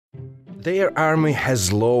Their army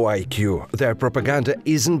has low IQ, their propaganda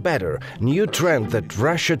isn't better. New trend that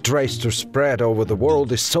Russia tries to spread over the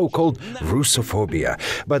world is so-called Russophobia.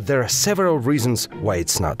 But there are several reasons why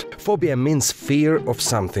it's not. Phobia means fear of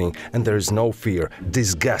something, and there is no fear.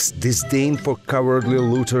 Disgust, disdain for cowardly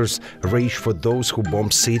looters, rage for those who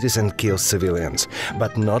bomb cities and kill civilians.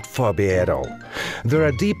 But not phobia at all. There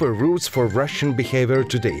are deeper roots for Russian behavior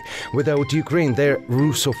today. Without Ukraine, their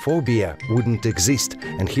Russophobia wouldn't exist,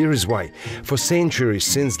 and here is why. For centuries,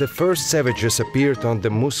 since the first savages appeared on the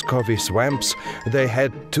Muscovy swamps, they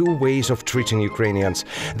had two ways of treating Ukrainians.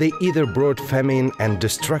 They either brought famine and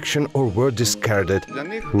destruction or were discarded.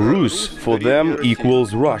 Rus for them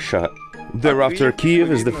equals Russia. Thereafter,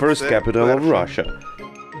 Kiev is the first capital of Russia.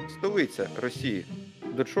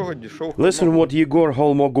 Listen what Yegor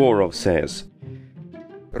Holmogorov says.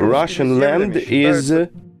 Russian land is...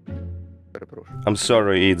 I'm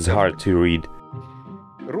sorry, it's hard to read.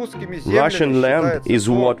 Russian land is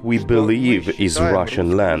what we believe is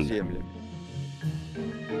Russian land.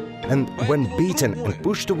 And when beaten and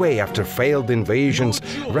pushed away after failed invasions,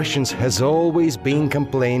 Russians has always been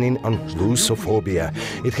complaining on Russophobia.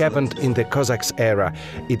 It happened in the Cossacks era,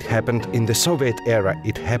 it happened in the Soviet era,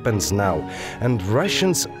 it happens now. And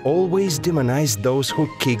Russians always demonize those who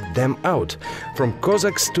kicked them out. From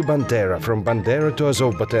Cossacks to Bandera, from Bandera to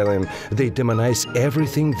Azov battalion, they demonize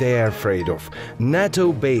everything they are afraid of.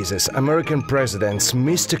 NATO bases, American presidents,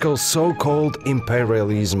 mystical so-called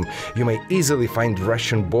imperialism. You may easily find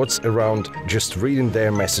Russian bots around just reading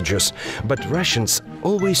their messages. But Russians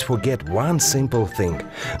always forget one simple thing.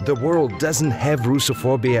 The world doesn't have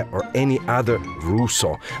Russophobia or any other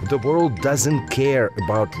Russo. The world doesn't care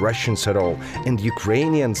about Russians at all, and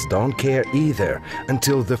Ukrainians don't care either,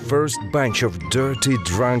 until the first bunch of dirty,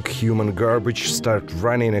 drunk human garbage start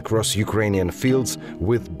running across Ukrainian fields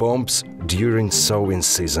with bombs during sowing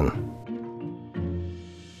season.